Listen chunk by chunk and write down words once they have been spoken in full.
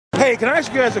Hey, can I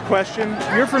ask you guys a question?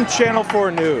 You're from Channel 4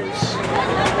 News.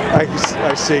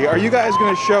 I see. Are you guys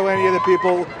going to show any of the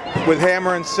people with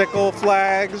hammer and sickle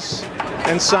flags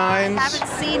and signs? I haven't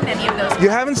seen any of those.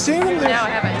 You haven't seen them? No, I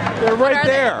haven't. They're right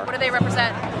there. What do they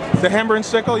represent? The hammer and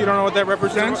sickle? You don't know what that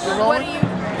represents?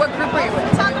 What group are you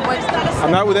with?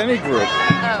 I'm not with any group.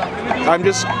 Oh. I'm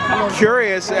just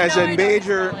curious, as a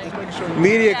major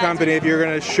media company, if you're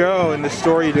going to show in the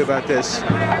story you do about this,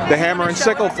 the hammer and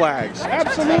sickle flags.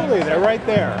 Absolutely, they're right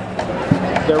there.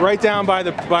 They're right down by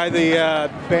the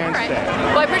bandstand.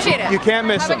 Well, I appreciate it. You can't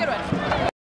miss them. Have a good one.